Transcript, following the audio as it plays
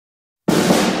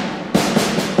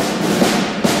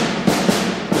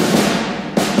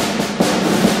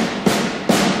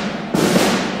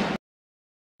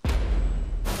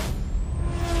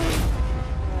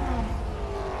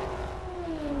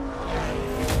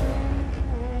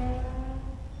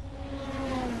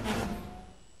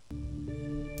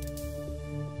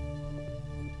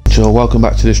So welcome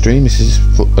back to the stream. This is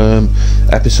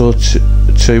episode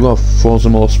 2 of Forza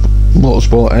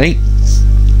Motorsport 8.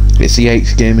 It's the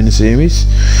 8th game in the series.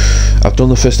 I've done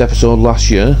the first episode last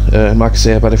year. Like I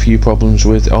say, I've had a few problems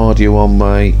with audio on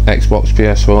my Xbox,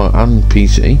 PS4 and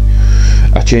PC.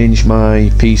 I changed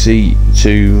my PC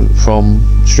from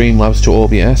Streamlabs to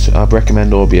OBS. I'd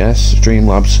recommend OBS.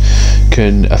 Streamlabs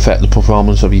can affect the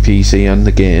performance of your PC and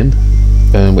the game,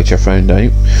 which I found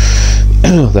out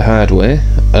the hard way.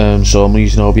 So I'm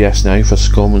using OBS now for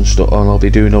Scum and stuff, and I'll be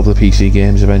doing other PC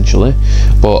games eventually.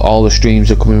 But all the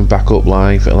streams are coming back up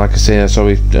live. Like I say,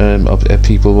 sorry if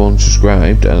people who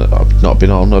unsubscribed. I've not been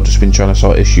on. I've just been trying to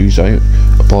sort issues out.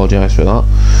 Apologise for that.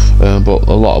 But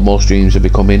a lot of more streams will be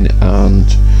coming, and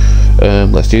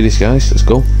let's do this, guys. Let's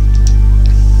go.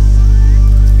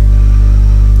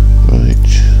 Right,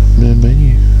 main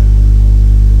menu.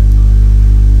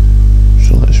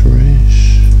 So let's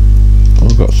race.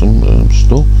 I've got some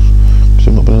stuff, because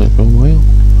I've not been on it for a while.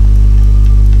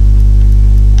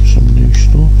 Some new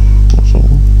stuff. What's that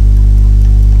one?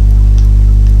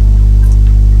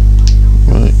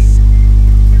 Right.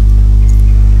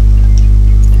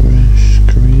 Race,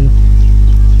 career.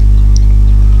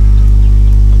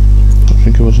 I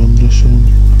think I was on this one.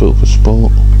 Built for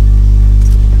sport.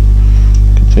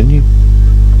 Continue.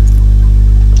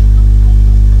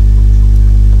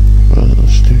 Right,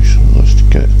 let's do some. Let's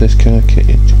get this car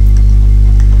kitted.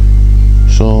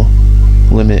 So,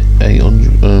 limit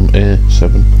 800,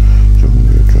 A700.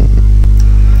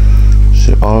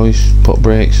 So always put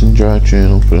brakes and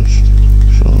drivetrain on first.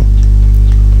 So,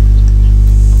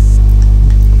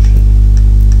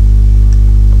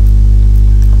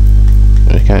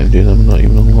 I can't do them. I'm not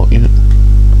even unlocked yet.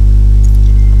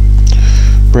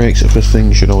 Brakes are the first thing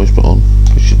you should always put on.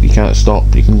 You can't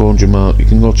stop. You can go 100 mile. You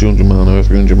can go 200 mile an hour,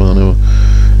 300 mile an hour.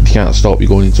 If you can't stop, you're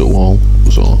going into a wall.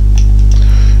 So,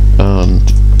 and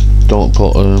don't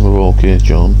put a roll cage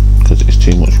on because it's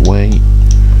too much weight.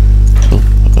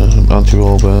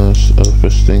 Anti-roll bars are the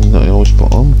first thing that I always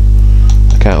put on.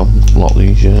 I can't unlock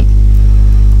these yet,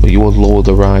 but you would lower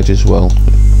the ride as well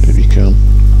if you can.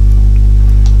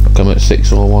 I'm at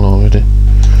 601 already.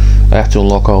 I have to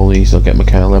unlock all these. I'll get my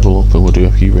car level up and we'll do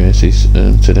a few races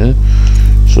today.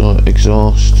 So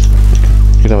exhaust,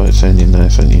 you could have it sounding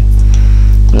nice, haven't you?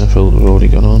 Air filter I've already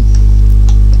got on.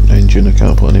 Engine I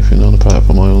can't put anything on apart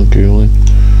from oil and cooling.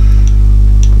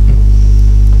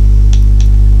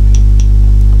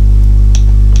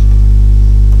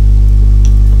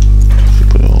 So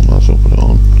put it on, might as well put it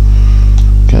on.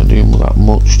 Can't do that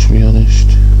much, to be honest.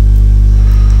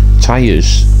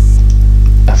 Tyres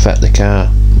affect the car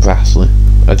vastly,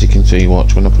 as you can see.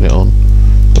 Watch when I put it on.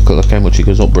 Look how much it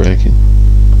goes up braking.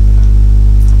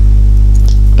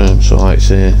 So like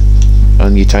say,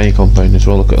 and your tyre compound as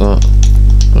well. Look at that.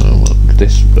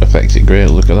 This affects it great.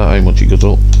 Look at that, how much it goes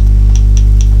up.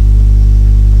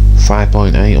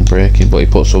 5.8 on braking, but he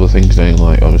puts other things down,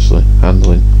 like obviously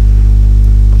handling.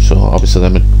 So obviously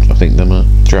them I think them are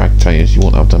drag tyres. You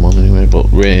won't have them on anyway.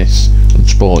 But race and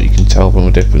sport, you can tell from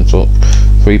a difference up.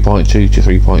 3.2 to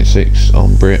 3.6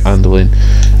 on brake handling,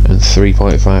 and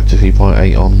 3.5 to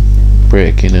 3.8 on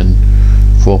braking, and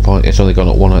 4. It's only gone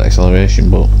up 1 at acceleration,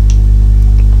 but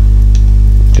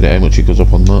look at how much it goes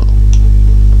up on that.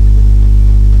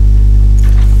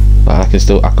 Like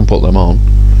I can put them on,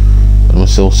 and we're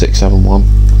still 671.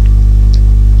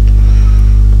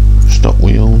 Stock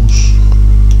wheels.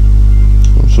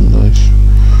 Got some nice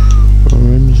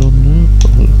rims on there.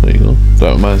 There you go.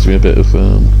 That reminds me a bit of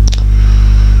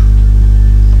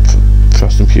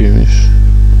Fast and Furious.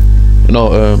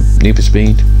 No, Need for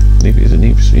Speed. Is it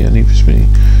Need for Speed? Yeah, Need for Speed.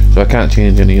 So I can't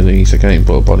change any of these. I can't even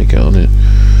put a body kit on it.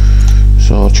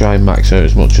 So I'll try and max out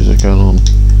as much as I can on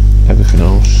everything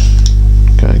else.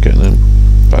 Can't get them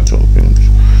back to games.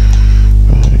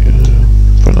 Right,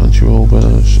 front anti-roll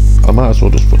bars. I might as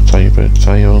well just put tyre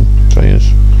on.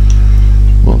 Tyres.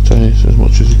 More tyres as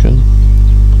much as I can.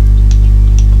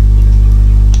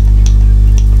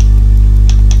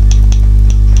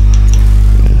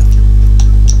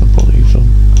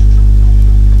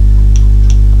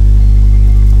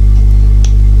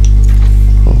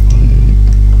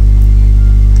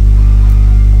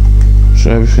 So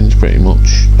everything's pretty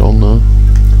much done now.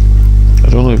 I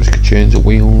don't know if we could change the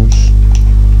wheels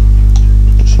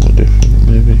to something different,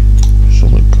 maybe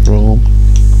something chrome.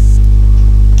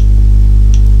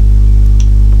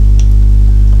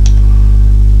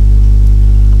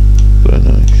 Very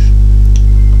nice.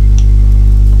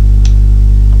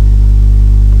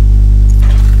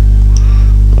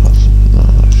 That's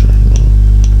nice.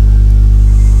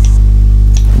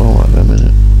 More like them,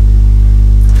 innit?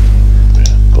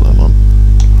 Yeah, put them on.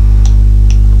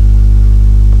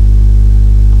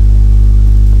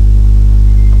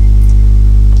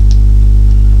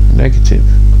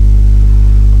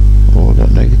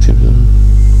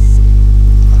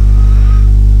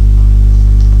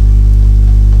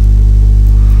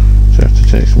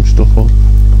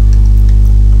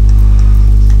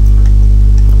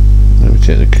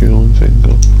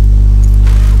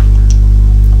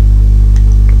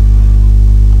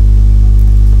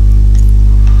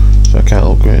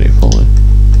 upgrade it fully.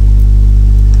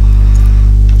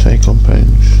 Take on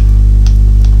pounds.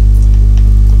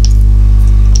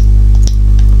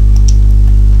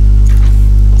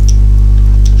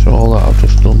 So all that I've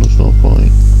just done, there's no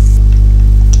point.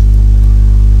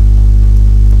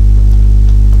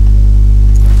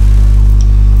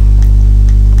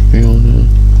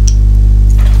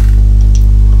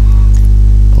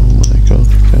 Oh my god,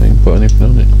 can't even put anything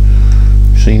on it.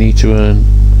 So you need to earn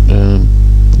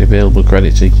the available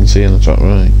credits, so you can see on the top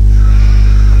right.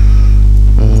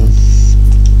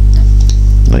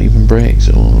 Not even brakes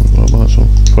at all. What about some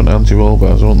front anti-roll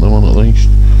bars? I want them on at least.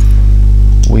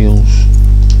 Wheels.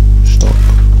 Stop.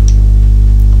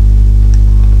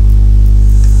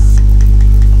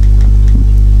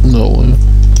 No way.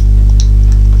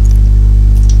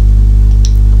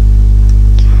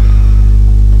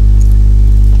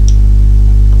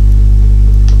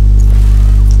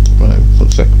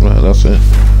 Right, that's it.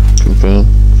 Confirm.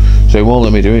 So it won't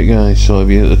let me do it, guys. So if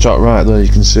you at the top right there, you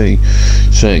can see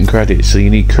certain credits. So you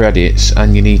need credits,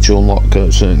 and you need to unlock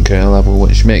a certain car level,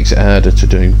 which makes it harder to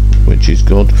do, which is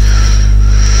good.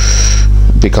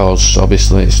 Because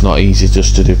obviously it's not easy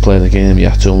just to play the game. You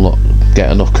have to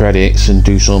get enough credits and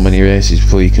do so many races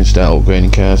before you can start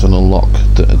upgrading cars and unlock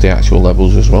the actual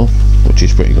levels as well, which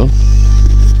is pretty good.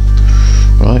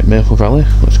 Right, Maple Valley,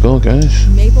 let's go, guys.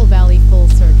 Maple Valley Full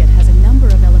Circuit has a number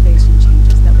of elevation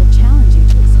changes that will challenge you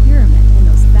to experiment in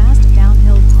those fast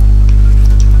downhill.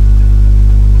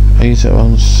 8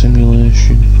 on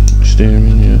simulation,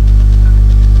 steering, yeah.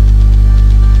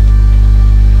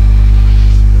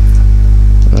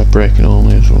 Braking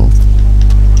only as well.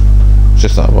 It's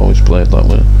just that I've always played that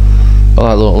way. I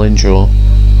like the little intro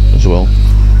as well.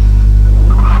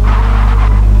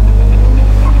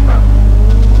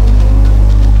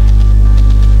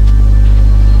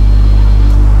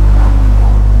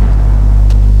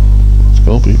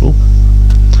 Go, people.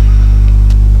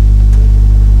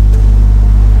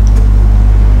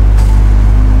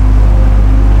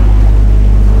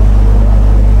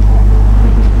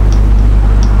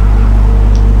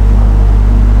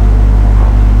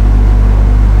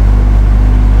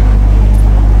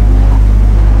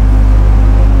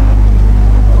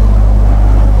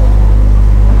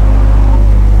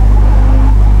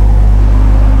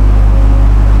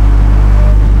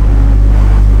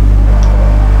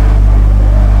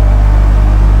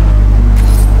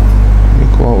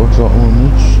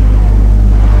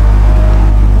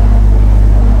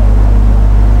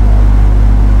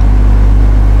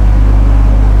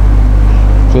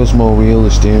 Feels more real,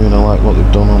 the steering. I like what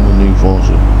they've done on the new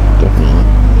Forza, definitely.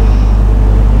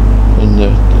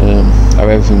 And how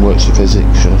everything works to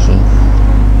physics, so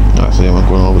actually I'm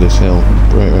going over this hill,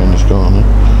 right around this corner.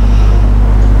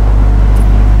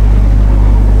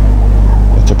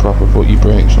 You have to proper put your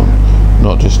brakes on,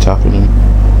 not just tapping them.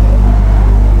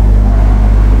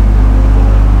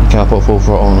 You can't put full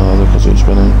throttle on either because it's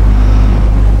spinning.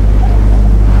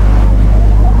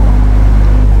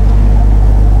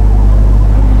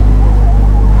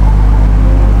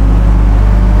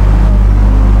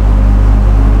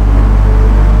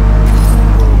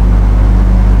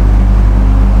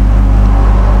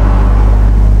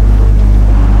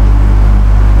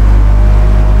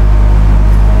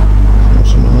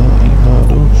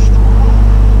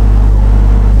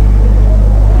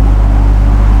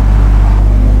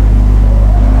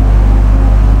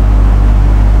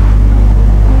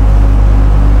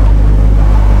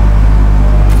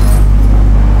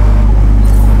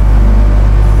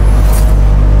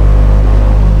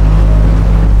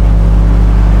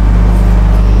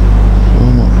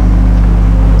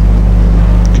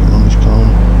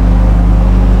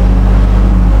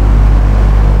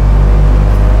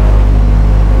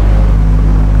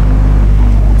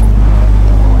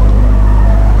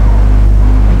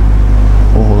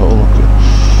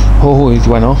 Oh, he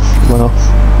went off,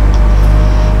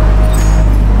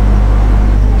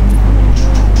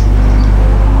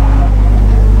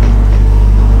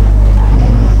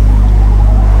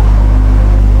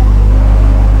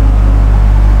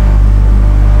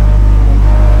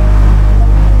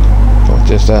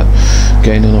 Just that,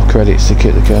 getting enough credits to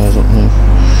kick the cars up now.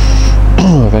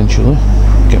 Eventually,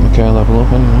 get my car level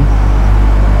up anyway.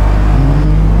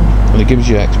 And it gives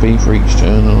you XP for each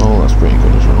turn and all, that's pretty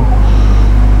good as well.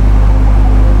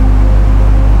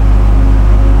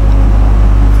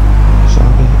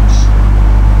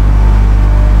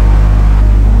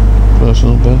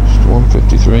 Personal best,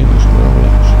 153 is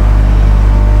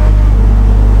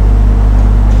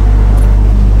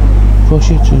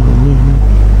push it to the limit.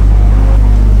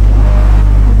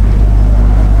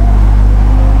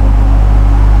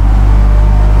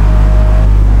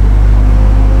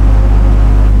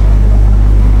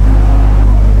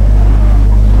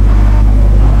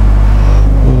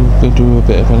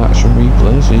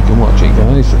 play, so you can watch it,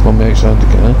 guys, from the outside the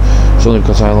car. It's only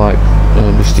because I like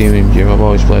the steering view. I've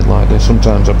always played like this.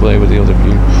 Sometimes I play with the other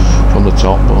view from the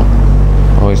top, but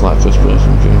I always like first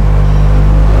person view.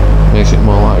 Makes it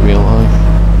more like real life.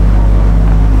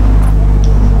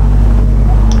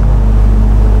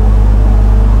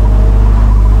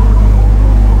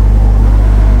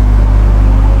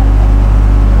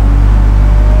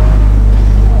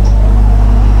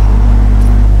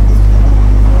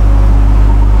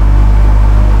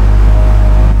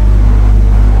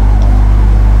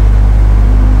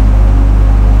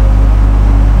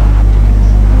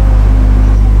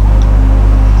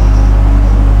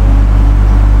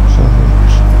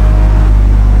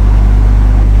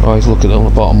 Always look at it on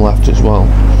the bottom left as well,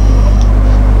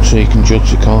 so you can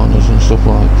judge the corners and stuff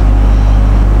like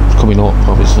it's coming up,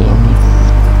 obviously, haven't you?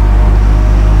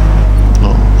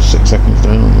 Oh, 6 seconds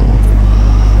down.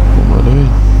 What am I doing?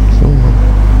 Come on.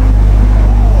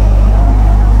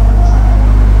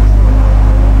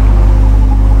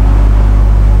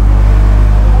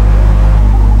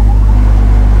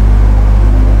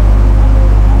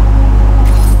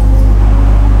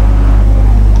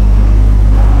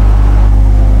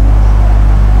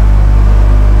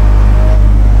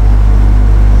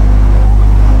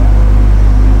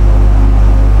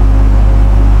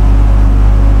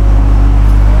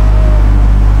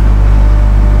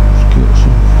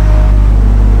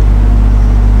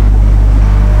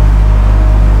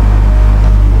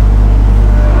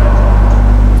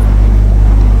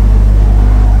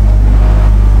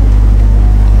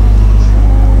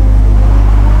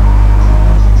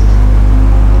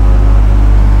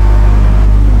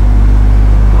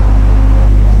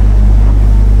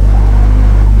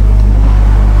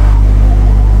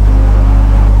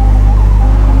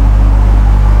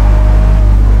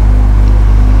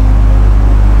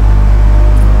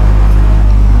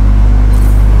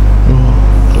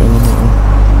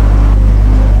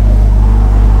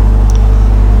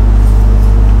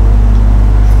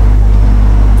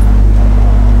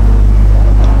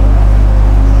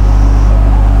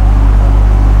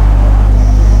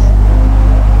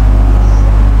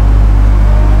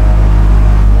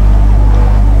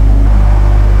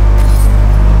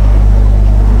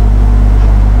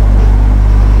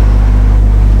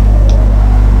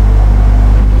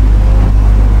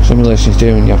 Simulation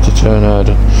steering, you have to turn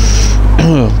harder,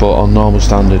 but on normal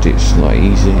standard it's like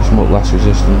easy, it's much less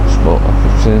resistance, but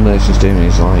simulation steering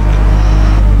is like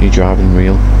you're driving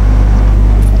real.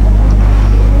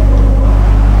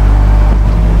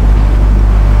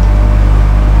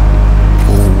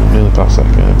 Oh, nearly past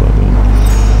that guy, but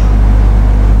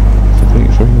I think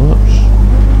 3 laps.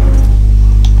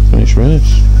 Finish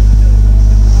race.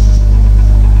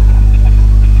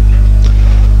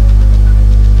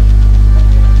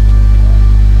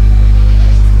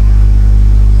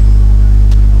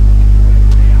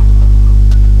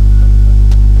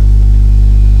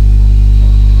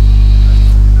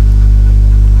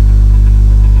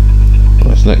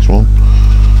 Next one.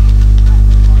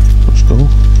 Let's go.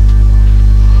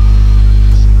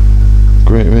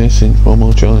 Great racing, 4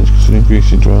 more challenge because of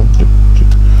increasing drive.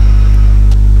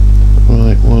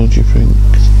 Right, what do you think?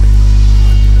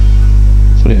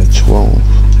 So yeah,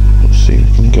 12. Let's see if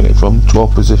we can get it from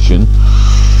 12th position.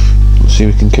 Let's see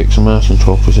if we can kick some ass in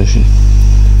 12th position.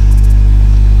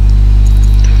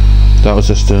 That was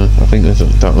just I think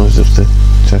that was just a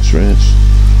test race.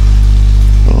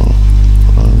 Oh.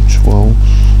 12.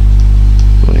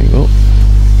 There you go.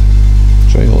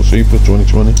 Trail Super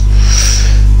 2020.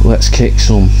 Let's kick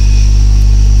some.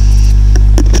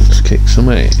 Let's kick some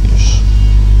ass.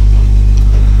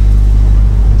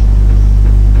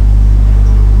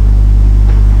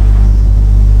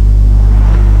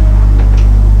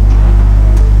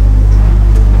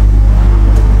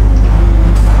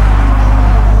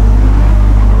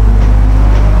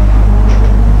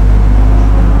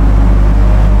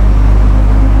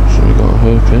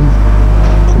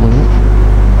 Coming up.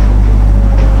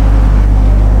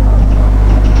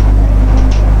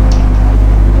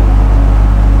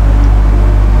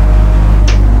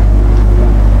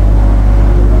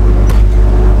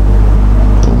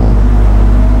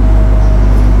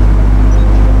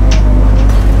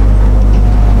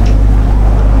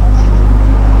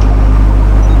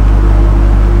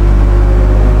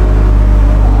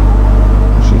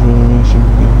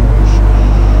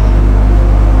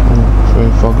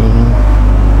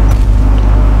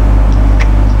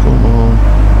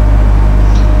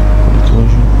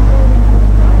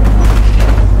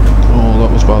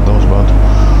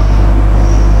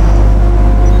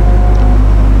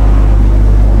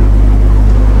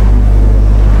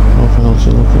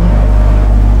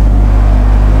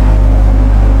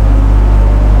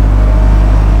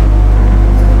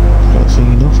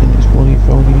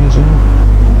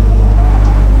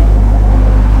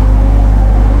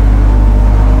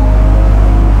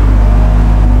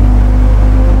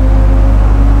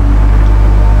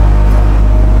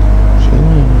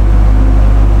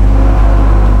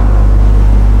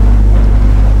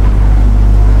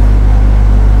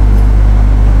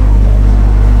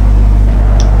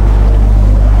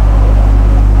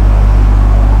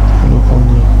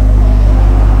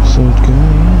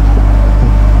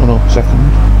 Second.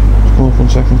 Let's come up on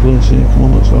second place here. Come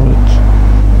on, let's have it.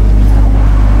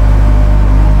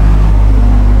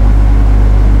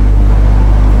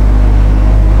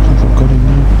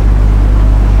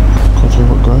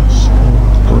 Grass, oh,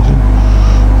 got him.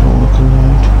 Oh, look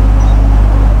alive.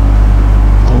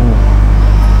 Oh.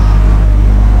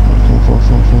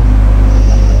 Come.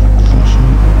 That's it.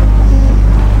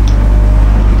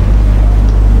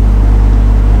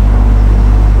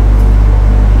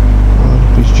 Right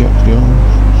up his jack going.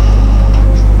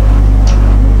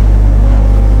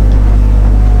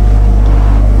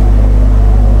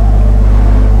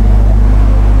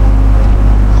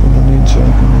 Come on the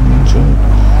inside.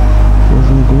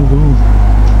 Go.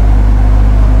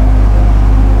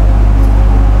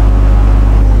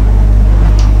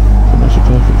 And that's a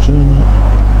perfect turn, that.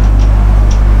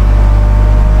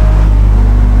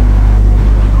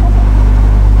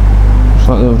 It's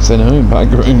like they're thin out in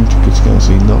background because you can't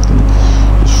see nothing.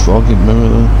 Just foggy mirror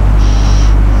there.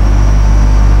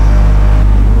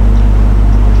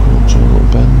 Go up to a little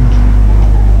bend.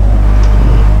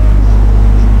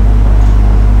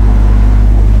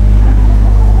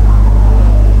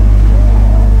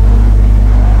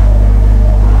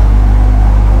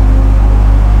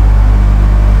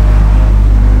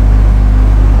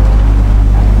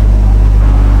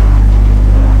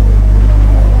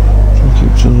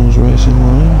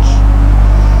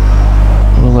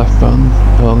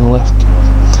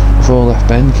 Before left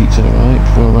bend, keep to the right.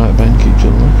 Before right bend, keep to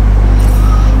the left.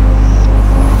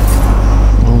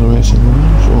 All the racing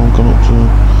lines, all gone up to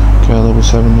car level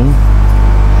 7 now.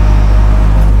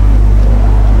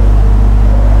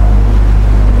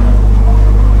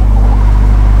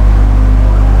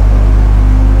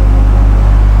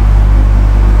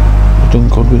 I've done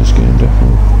good with this game,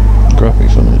 definitely.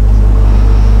 Graphics on it.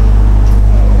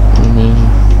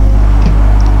 Amazing.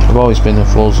 I've always been a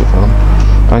Forza fan.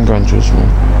 And Gran Turismo.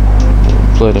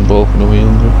 Played them both when I was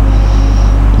younger.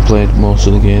 And played most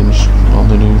of the games on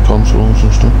the new consoles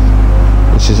and stuff.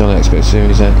 This is on Xbox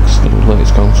Series X, the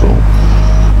latest console.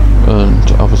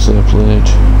 And obviously I played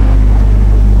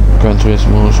Gran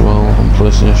Turismo as well on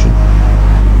PlayStation.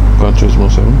 Gran Turismo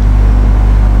 7.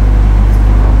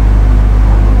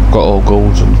 Got all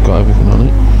golds and got everything on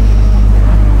it.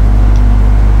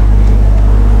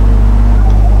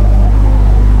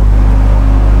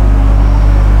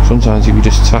 Sometimes if you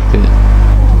just tap it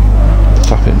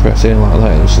and press it like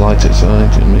that, it'll slide to the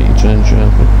side and make you turn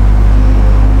sharper.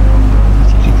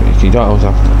 You don't always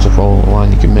have to follow the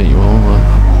line, you can make your own line.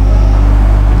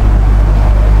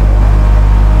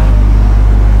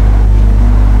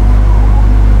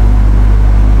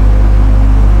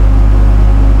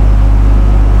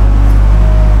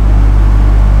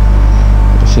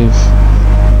 Let's see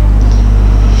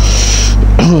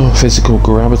if physical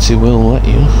gravity will let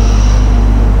you.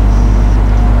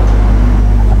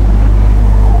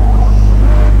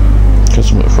 Because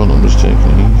I'm at the front, I'm just taking it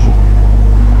easy.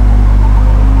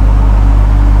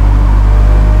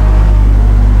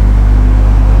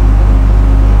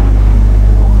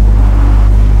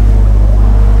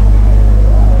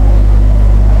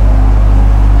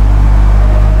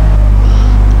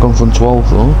 Gone from 12th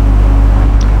though,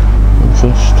 in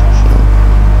first, so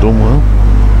done well.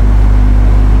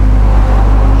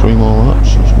 3 more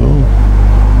laps, let's go.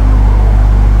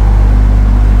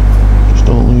 Just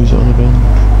don't lose it on a bend.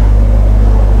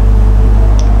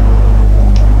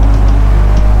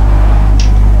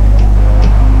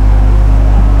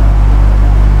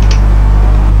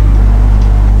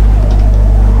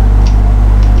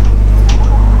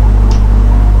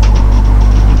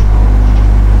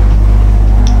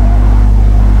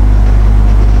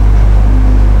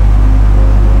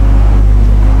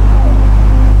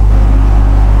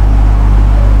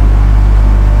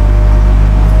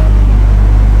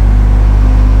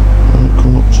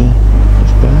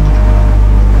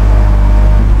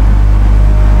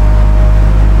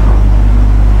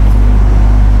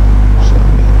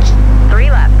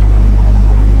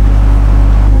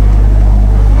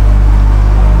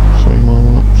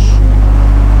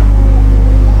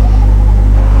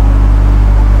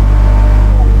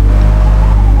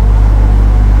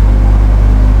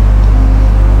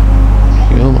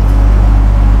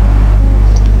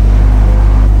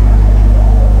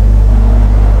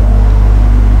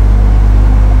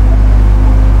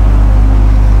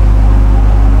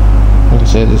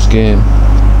 This game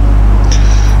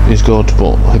is good,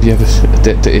 but have you ever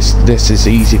this is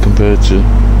easy compared to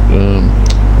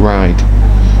Ride?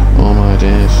 Oh my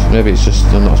days, maybe it's just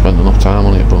I've not spent enough time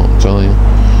on it, but I'm telling you,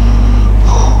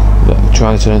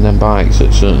 trying to turn them bikes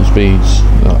at certain speeds,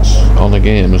 that's on a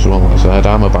game as well. Like I said,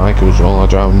 I'm a biker as well, I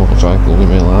drive a motorcycle in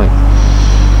real life,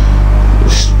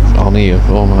 on here.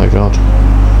 Oh my god,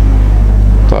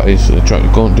 that is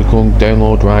go and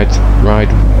download Ride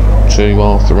 2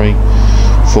 or 3,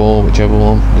 4, whichever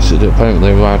one. This is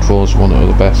apparently Ride 4 is one of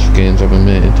the best games ever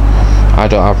made. I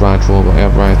don't have Ride 4, but I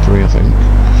have Ride 3, I think.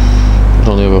 I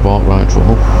don't ever bought Ride 4.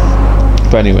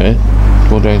 But anyway,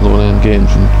 go download them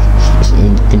games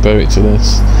and compare it to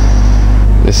this.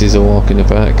 This is a walk in the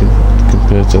park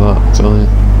compared to that, I'm telling you.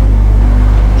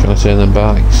 Trying to turn them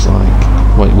bikes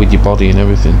like with your body and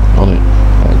everything on it,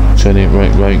 like turning it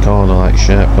right corner, like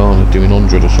sharp corner, doing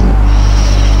 100 or something.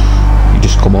 You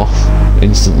just come off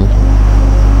instantly.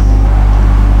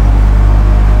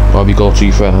 Or if you go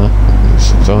too far,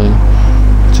 it's fine.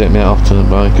 Take me out off to the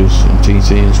bikers and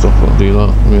TT and stuff. I'll do that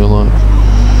in real life.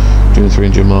 Doing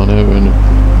 300 mile an hour in the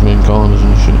main corners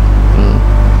and shit.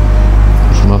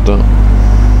 It's mad that.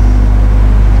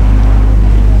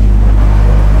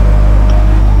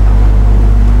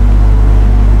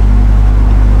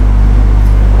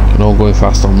 All going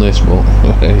fast on this, but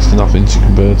it's nothing to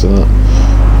compare to that.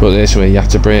 But this way you have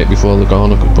to brake before the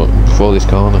corner, before this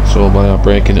corner. So by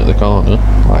braking at the corner,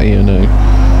 like here now,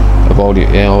 I've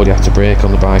already have to brake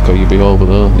on the bike, or you'll be over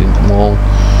there in the wall.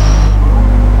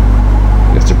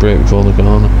 You have to brake before the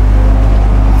corner.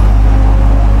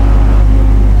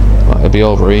 Like it'll be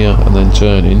over here and then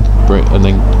turning, brake, and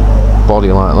then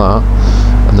body like that,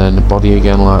 and then body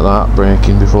again like that,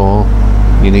 braking before.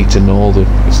 You need to know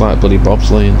it's like bloody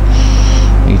bobsleighing.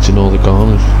 You need to know the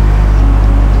corners.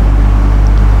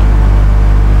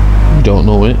 You don't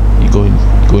know it, you're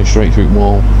going straight through the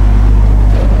wall.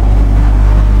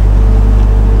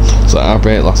 So I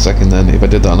brake last second then. If I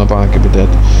did that on a bike I'd be dead.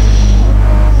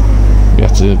 You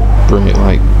have to brake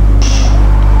like,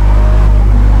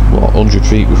 what, 100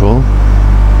 feet before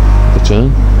the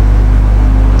turn,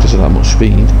 because of that much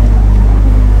speed.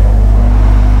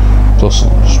 Plus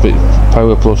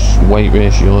power plus weight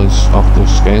ratio is off the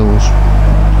scales,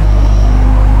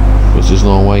 because there's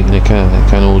no weight in a car. It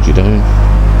can hold you down,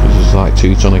 because there's like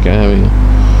 2 ton of car here.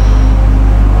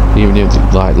 Even if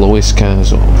like lowest cars,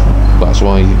 that's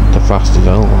why they're fast as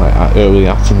hell, like early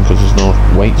at them, because there's no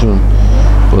weight to them.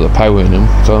 But the power in them,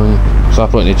 it's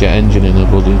like putting a jet engine in a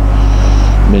bloody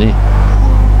Mini.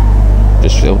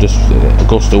 It'll just a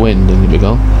gust of wind and you'll be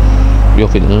gone. Be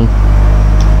up in there.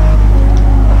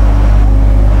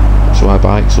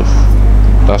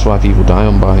 That's why people die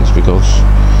on bikes, because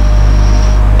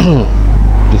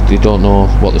they don't know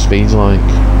what the speed's like,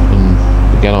 and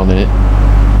they get on it,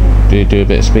 do a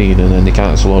bit of speed, and then they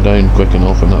can't slow down quick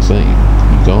enough, and that's it,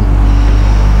 you're gone.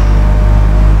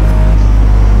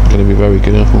 Gotta be very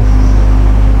careful.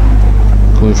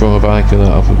 Coming from a biker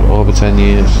that I've over 10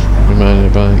 years reminding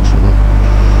of bikes.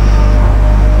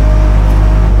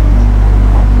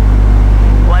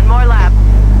 One more lap.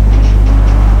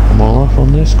 More lap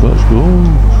on this, let's go.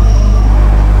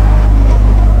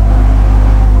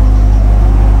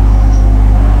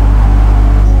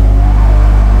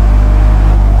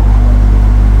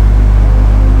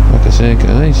 Like I say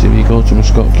guys, if you go to my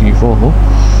Scott Q4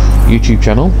 YouTube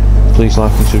channel, please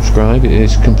like and subscribe. It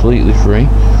is completely free.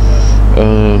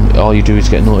 All you do is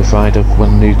get notified of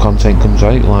when new content comes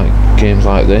out, like games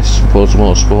like this, Forza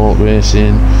Motorsport,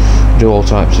 racing, do all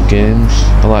types of games.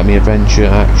 I like my adventure,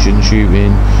 action,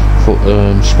 shooting,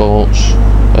 sports.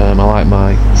 I like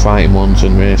my fighting ones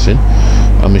and racing,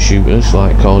 and my shooters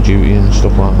like Call of Duty and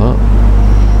stuff like that.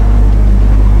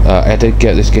 I did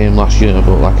get this game last year,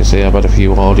 but like I say, I've had a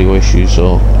few audio issues,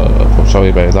 so I'm sorry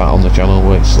about that on the channel,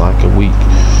 where it's like a week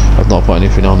I've not put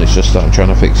anything on. It's just that I'm trying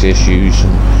to fix the issues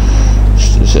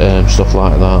and stuff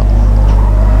like that,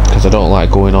 because I don't like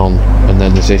going on and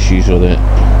then there's issues with it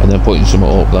and then putting something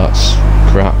up that's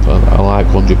crap. I like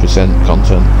 100%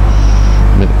 content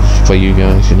for you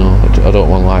guys, you know. I don't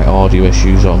want like audio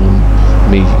issues on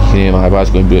and me, you can hear my voice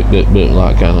going blip, blip, blip,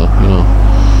 like kind of, you know,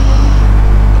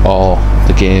 or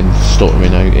the game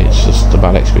stuttering out. It's just a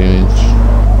bad experience.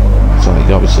 It's like,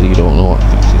 obviously you don't know what,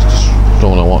 you just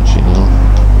don't want to watch it, you know.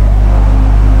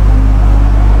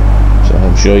 So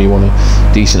I'm sure you want a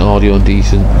decent audio and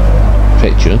decent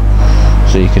picture,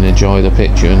 so you can enjoy the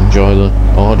picture and enjoy the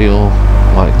audio,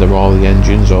 like the roar of the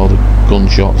engines or the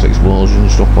gunshots,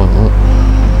 explosions, stuff like that.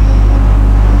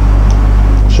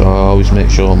 So I always make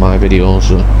sure my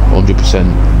videos are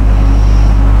 100%,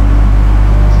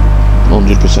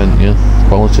 yeah,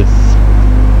 quality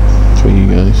for you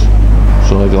guys.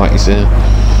 So like you say,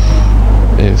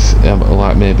 if I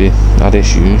like maybe had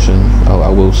issues, and I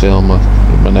will say on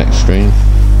my next stream.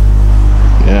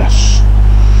 Yes,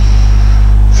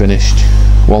 finished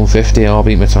 150. I'll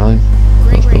beat my time.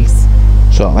 Great race.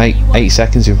 So I'm 8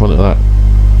 seconds in front of that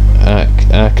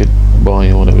Arcade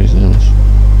boy or whatever his name is.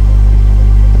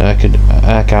 arcade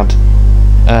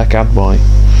boy.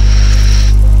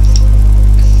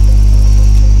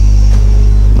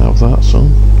 Have that, son.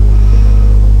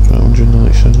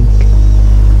 197.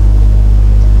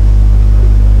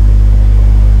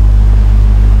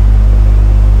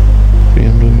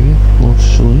 BMW,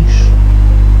 Multi-Soluce,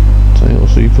 Toyota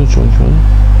Super 25.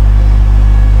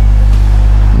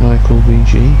 Michael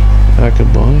VG,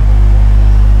 Arcade Boy.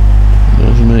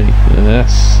 There's me.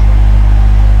 Yes.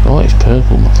 Oh, it's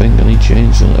purple, I think. I need to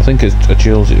change that. I think I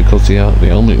chose it because the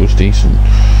helmet was decent.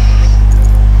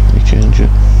 Let me change it.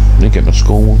 I need to get my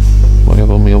skull one. What I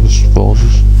have on my other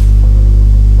Forzas.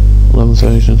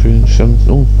 11,307.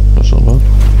 Oh, that's not bad.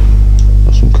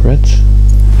 That's some creds.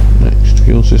 Next,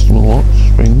 fuel system unlocked.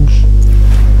 Springs.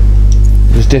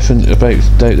 There's different about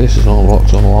this is all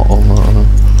locked on a lot on that, I know.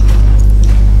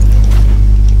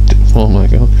 Oh my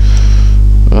god.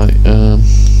 Right,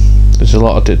 there's a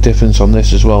lot of difference on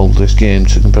this as well, this game,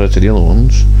 to compared to the other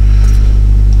ones.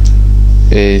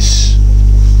 Is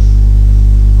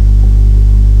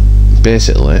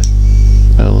basically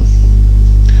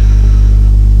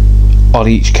on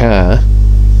each car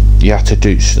you have to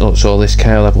do, so this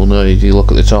car level 9, if you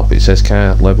look at the top it says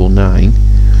car level 9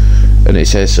 and it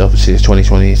says obviously it's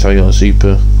 2020 Toyota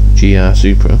Supra, GR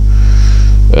Supra.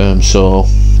 So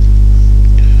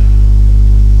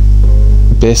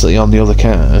basically on the other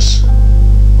cars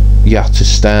you have to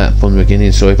start from the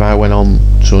beginning. So if I went on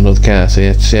to another car, say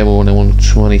I went on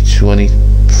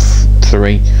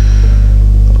 2023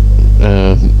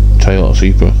 Toyota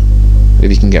Supra, if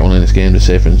you can get one in this game, to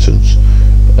say for instance,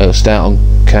 start on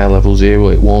car level 0,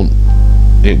 it won't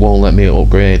let me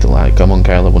upgrade. Like I'm on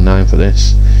car level 9 for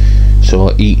this.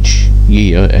 So each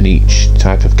year and each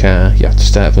type of car you have to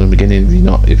start from the beginning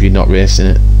if you're not racing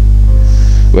it,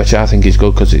 which I think is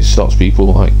good because it stops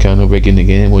people like kind of rigging the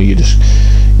game where you just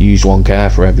use one car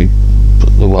for every,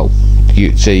 well,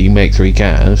 you say you make 3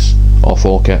 cars or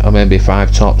 4 cars, or maybe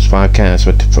 5 cars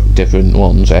for different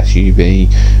ones, SUV,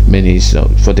 minis,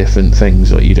 for different things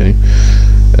that you do.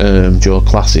 Your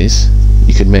classes,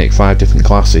 you could make 5 different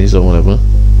classes or whatever,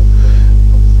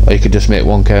 or you could just make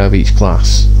 1 car of each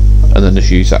class and then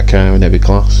just use that car in every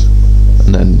class,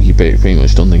 and then you've pretty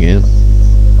much done the game.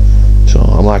 So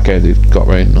I like how they've got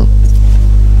round that.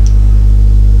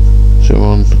 So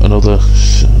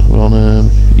we're on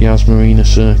Yas Marina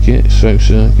circuit, South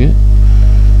circuit.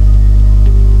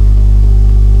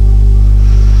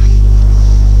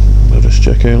 I'll just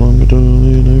check how long we've done on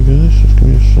here now, guys. Just give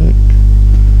me a sec.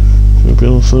 So we'll be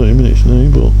on 30 minutes now,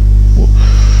 but we'll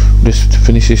just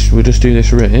finish this. We'll just do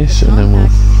this race and then we'll.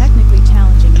 Technically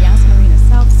challenging Yas Marina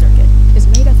South circuit is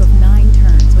made up of 9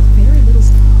 turns with very little.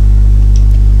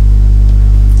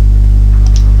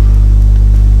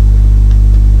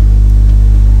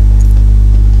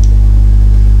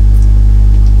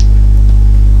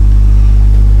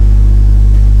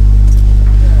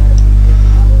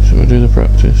 Do the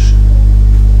practice.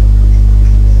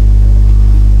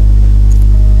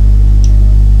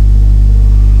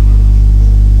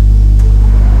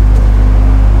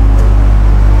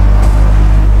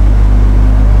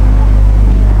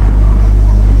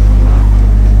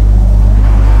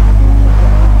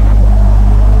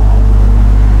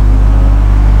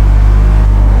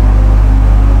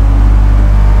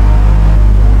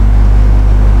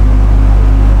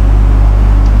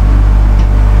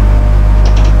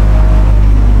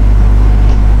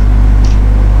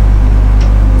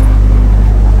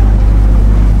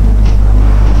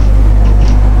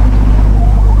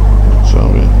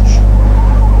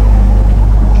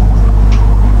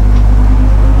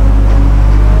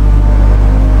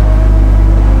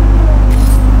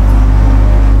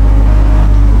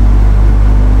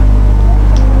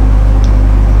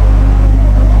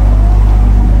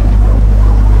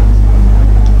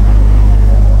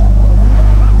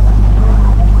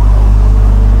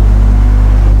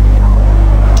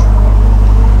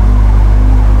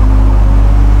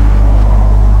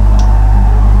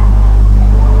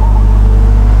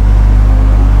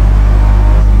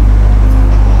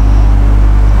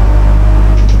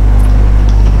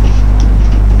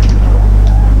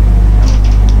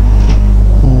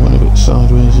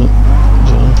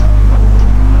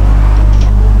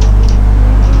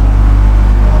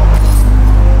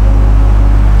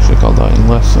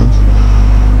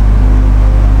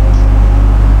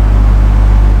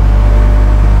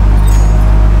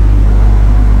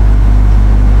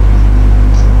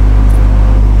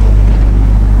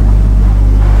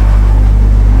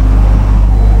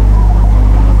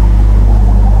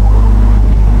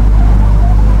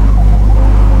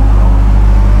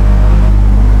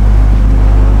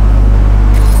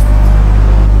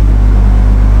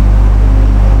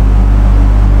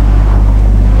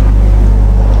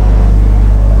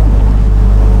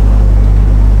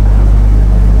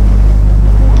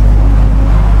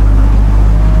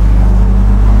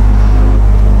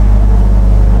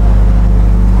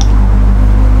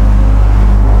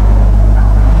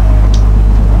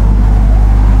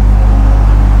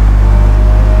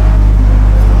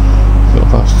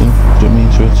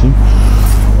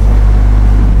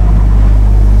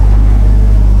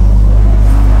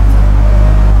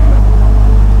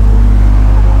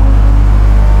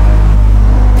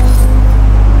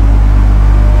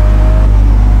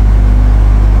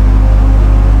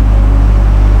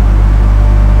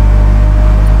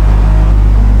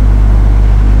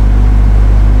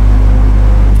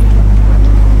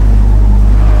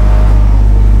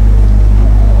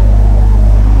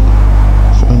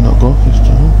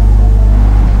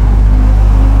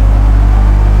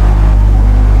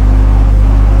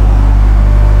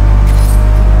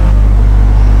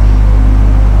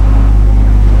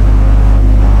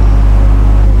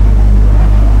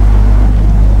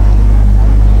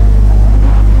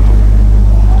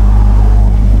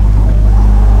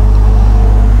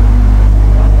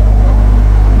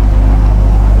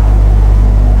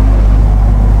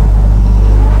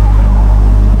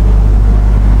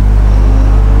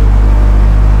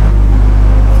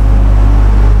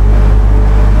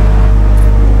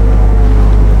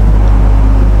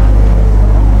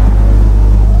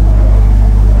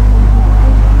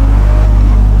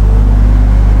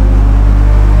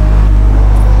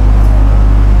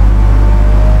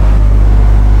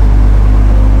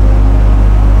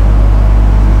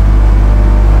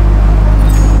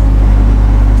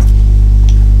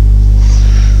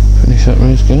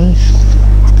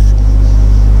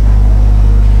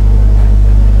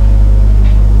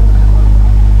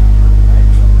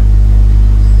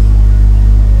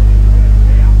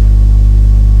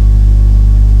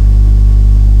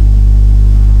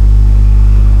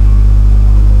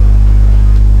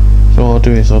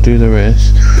 do is I'll do the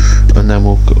race, and then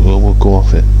we'll go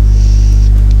off it.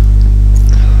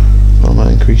 I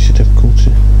might increase the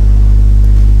difficulty.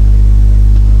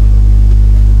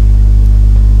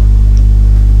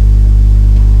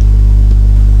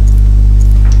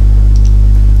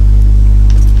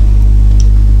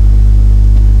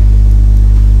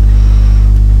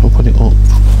 I'll put it up.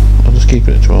 I'll just keep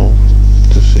it at 12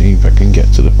 to see if I can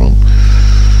get to the front.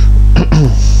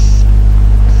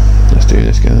 Let's do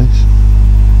this, guys.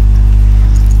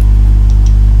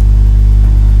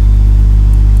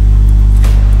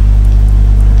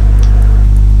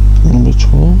 Number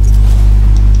 12.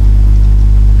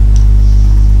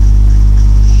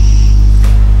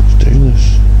 Let's do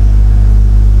this.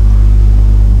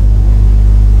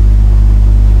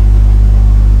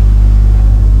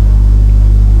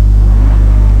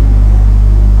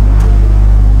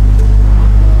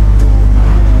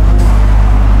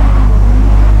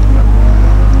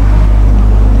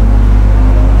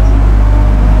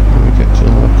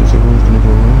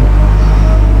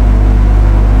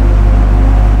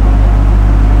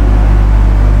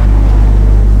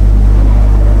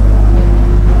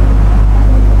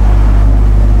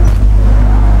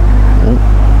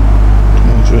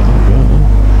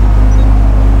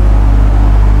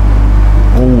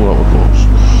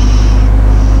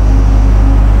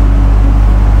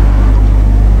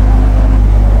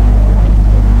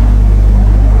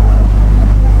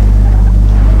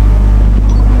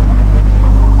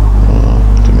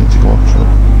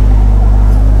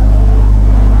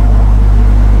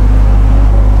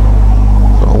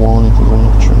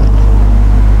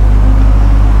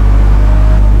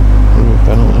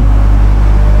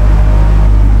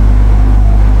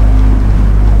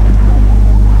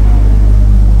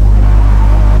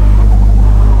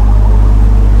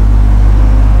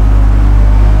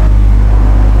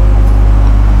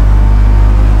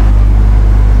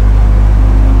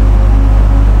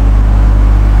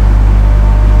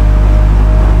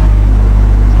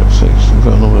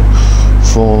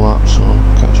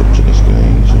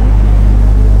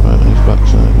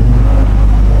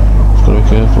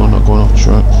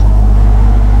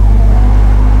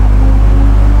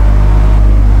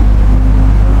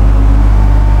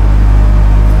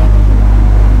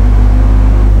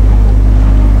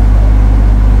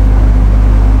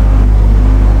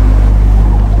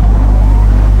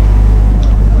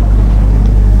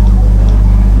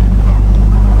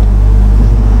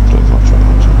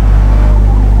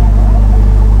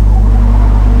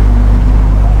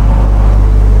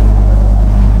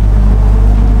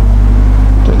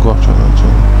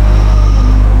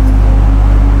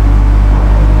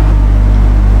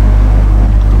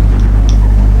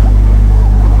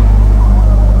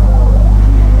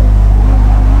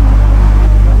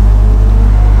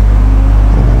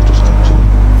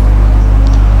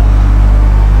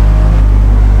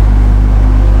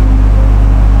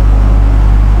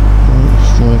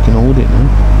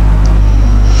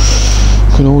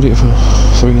 Can hold it for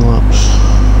 3 laps.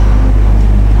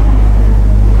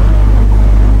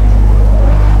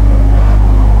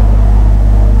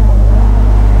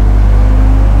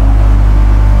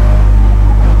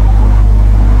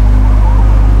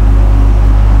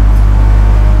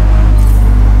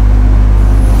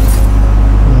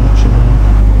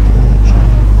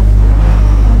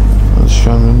 Let's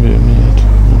try and remember it in my head.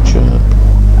 And sharp.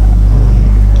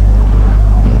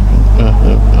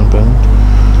 And bend.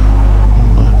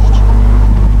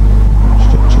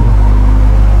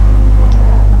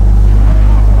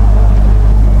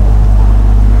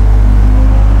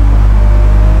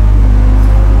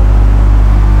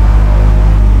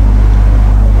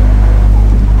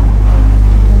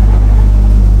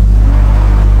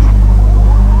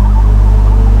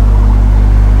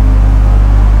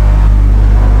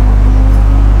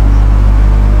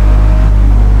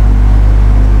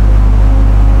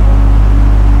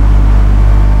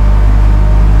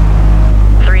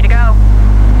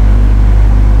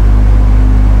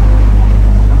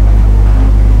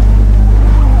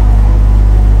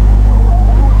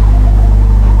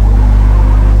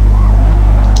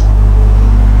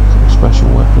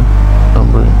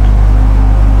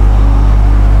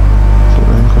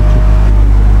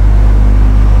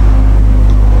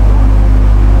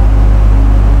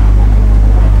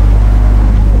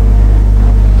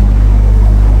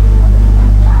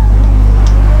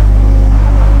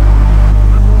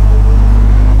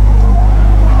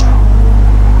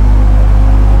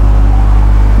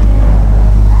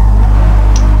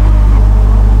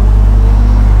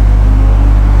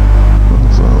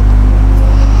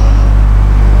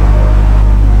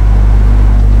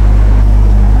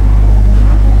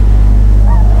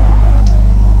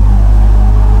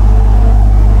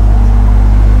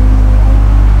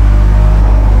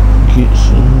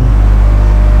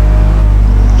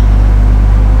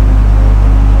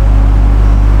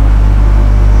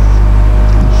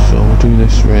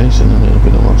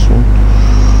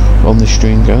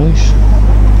 stream, guys.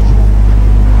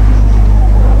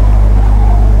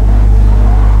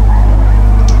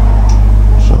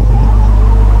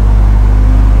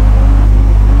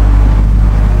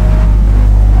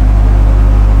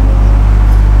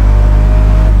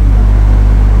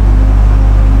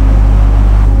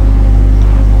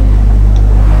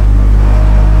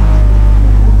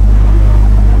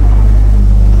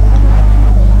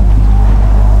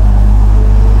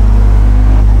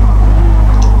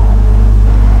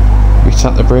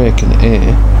 Tap the brake in A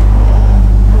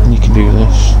and you can do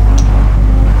this.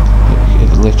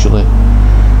 It literally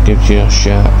gives you a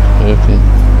sharp hairpin.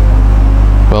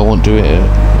 But I won't do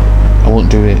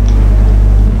it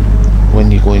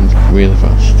when you're going really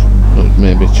fast,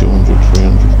 maybe 200,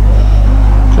 300,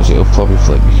 because it'll probably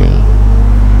flip your car.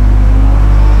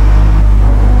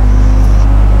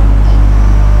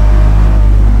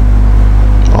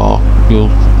 Or you'll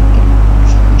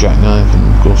jackknife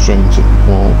and go straight into the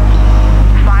wall.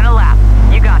 Final lap.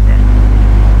 You got this.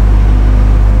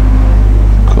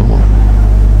 Come on.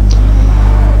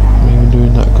 I'm even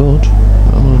doing that good.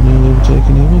 I'm nearly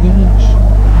overtaking the other guys.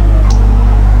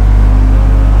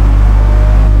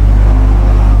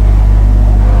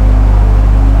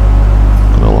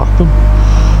 Gonna lap them.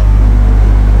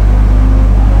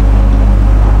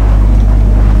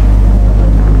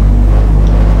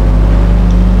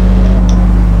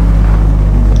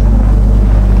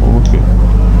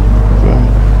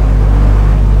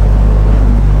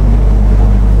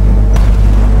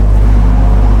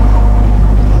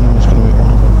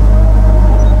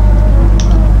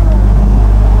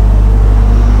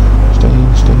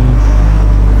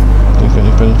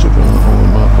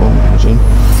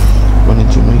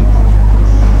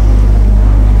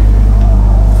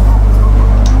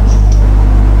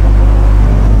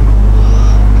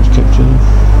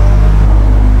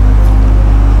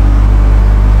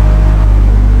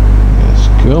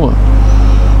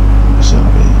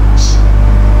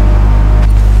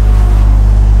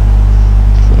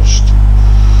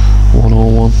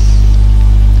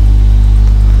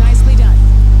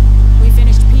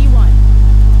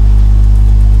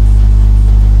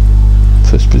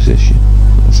 Position.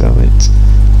 That's how it's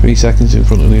 3 seconds in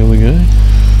front of the other guy.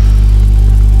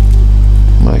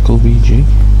 Michael BG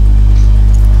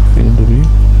BMW.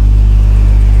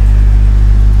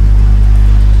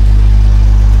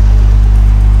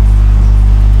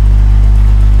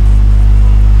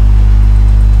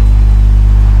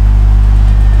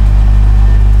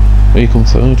 You come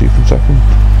third, you come second.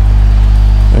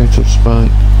 Out of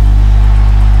spite.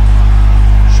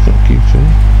 Just gotta keep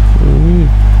saying.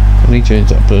 And he changed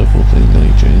that purple thing, then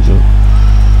he changed that.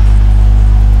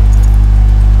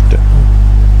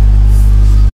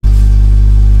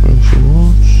 Race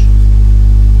awards.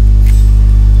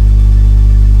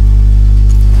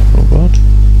 Not bad.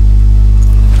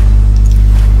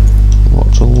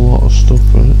 What's a lot of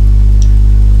stuff, right?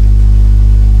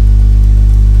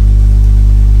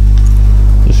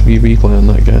 Just be replay on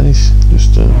that, guys.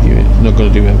 Just not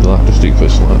gonna do every lap, just do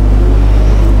first lap.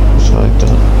 Just hide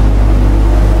that.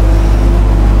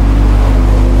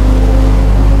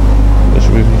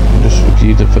 Just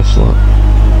review the first lap.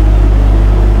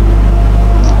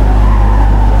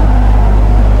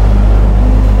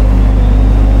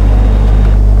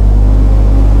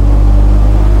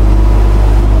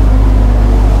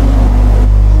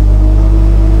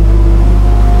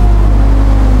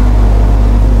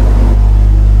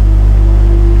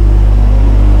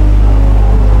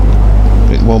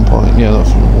 At 1 point, yeah,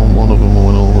 that's one of them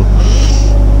went over.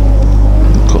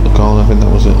 Cut the corner, I think that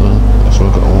was it there. That's where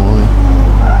I got a line.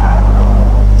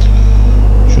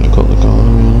 Should have cut the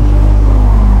corner, really.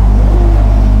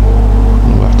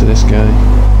 And back to this guy.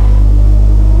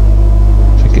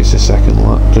 I think it's the second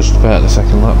lap, just about the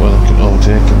second lap when I can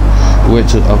overtake him. Wait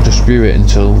till I'll just spew it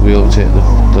until we overtake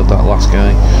that last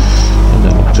guy, and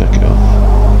then I'll take it off.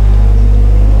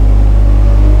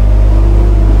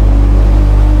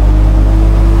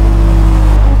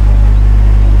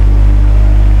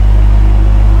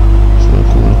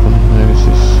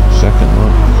 Second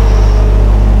lap.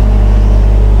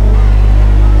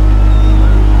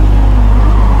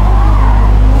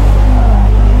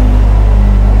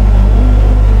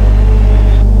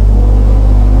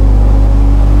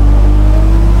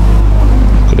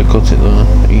 Could have cut it there,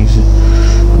 easy,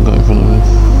 and got in front of him.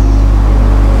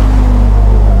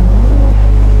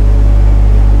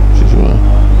 This is where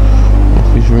off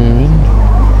his rear end.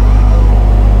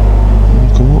 And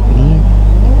come up now.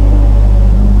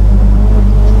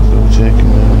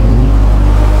 Taking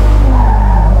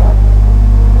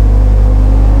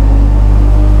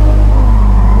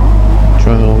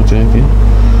try and overtake it.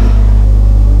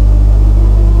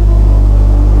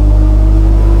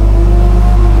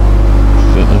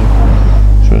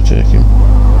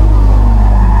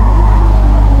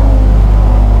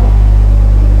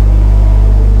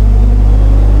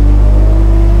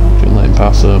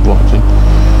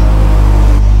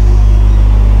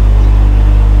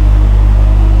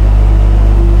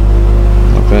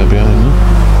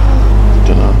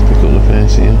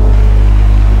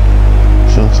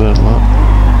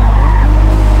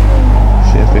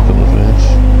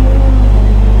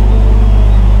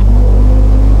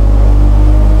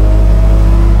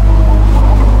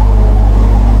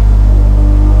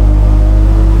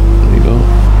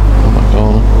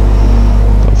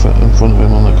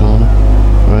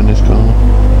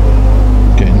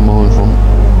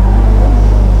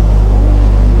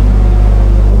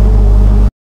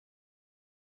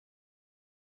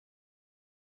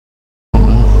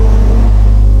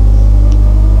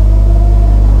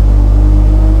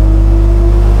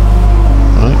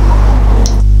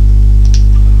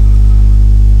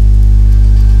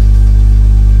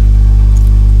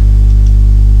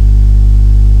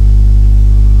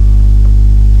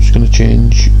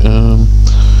 change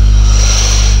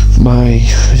my,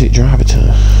 is it driver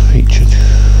tire featured?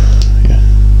 Yeah.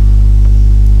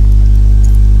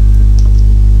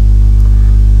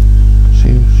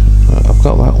 See, I've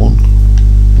got that one.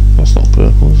 That's not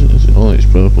purple, is it? Is it? Oh, it's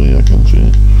purple. Yeah, I can see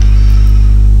it.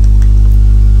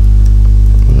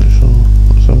 Right, so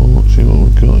let's have a look, see what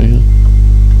we've got here.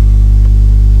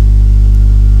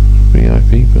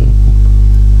 VIP purple.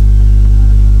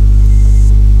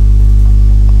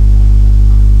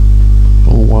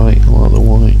 Oh, white. I like the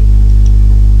white.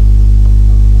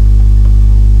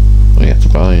 Oh, you have to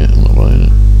buy it. I'm not buying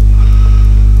it.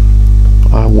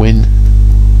 I win.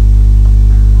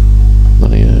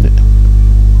 Then I earn it.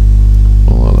 I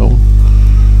like that one.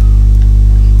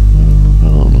 I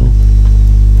don't know.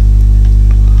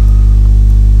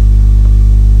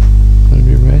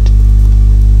 Maybe red.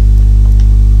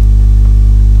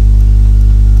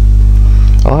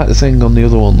 I like the thing on the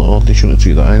other one though, they shouldn't have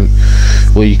took that out,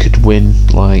 where you could win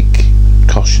like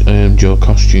your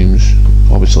costumes,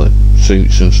 obviously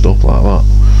suits and stuff like that.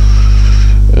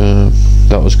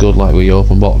 That was good, like where you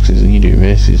open boxes and you do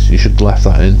races. You should have left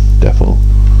that in, definitely,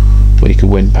 where you could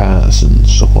win parts and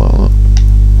stuff like that.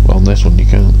 Well, on this one you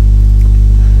can't.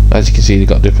 As you can see, they've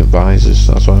got different visors.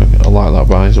 That's why I like that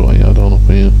visor what you had on up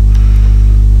here,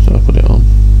 so I put it on.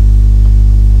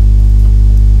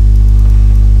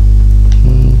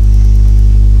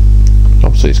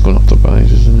 Obviously it's going off the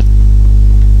visors, isn't it?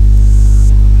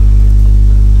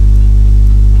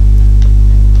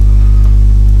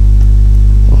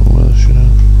 Oh, where should I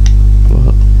put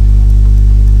that?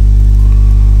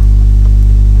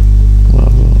 Might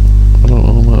have that. I don't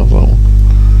know, I might have that one.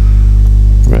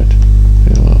 Red.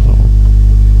 Yeah, I might have that one.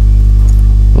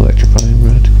 Electrifying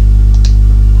red.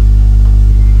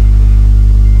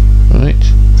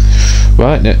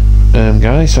 Right,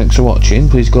 guys, thanks for watching.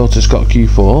 Please go to Scott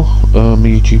Q4 my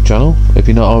YouTube channel if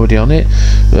you're not already on it.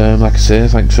 Like I say,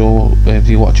 thanks for if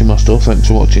you're watching my stuff, thanks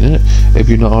for watching it. If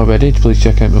you're not already, please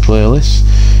check out my playlist,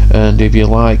 and if you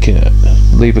like it,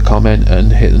 leave a comment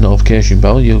and hit the notification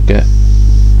bell. You'll get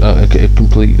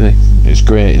completely, it's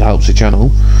great, it helps the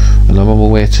channel, and I'm on my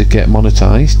way to get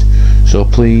monetized. So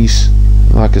please,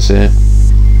 like I say,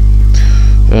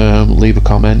 leave a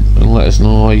comment and let us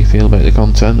know how you feel about the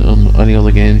content and any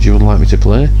other games you would like me to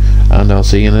play, and I'll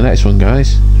see you in the next one,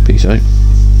 guys. Peace out.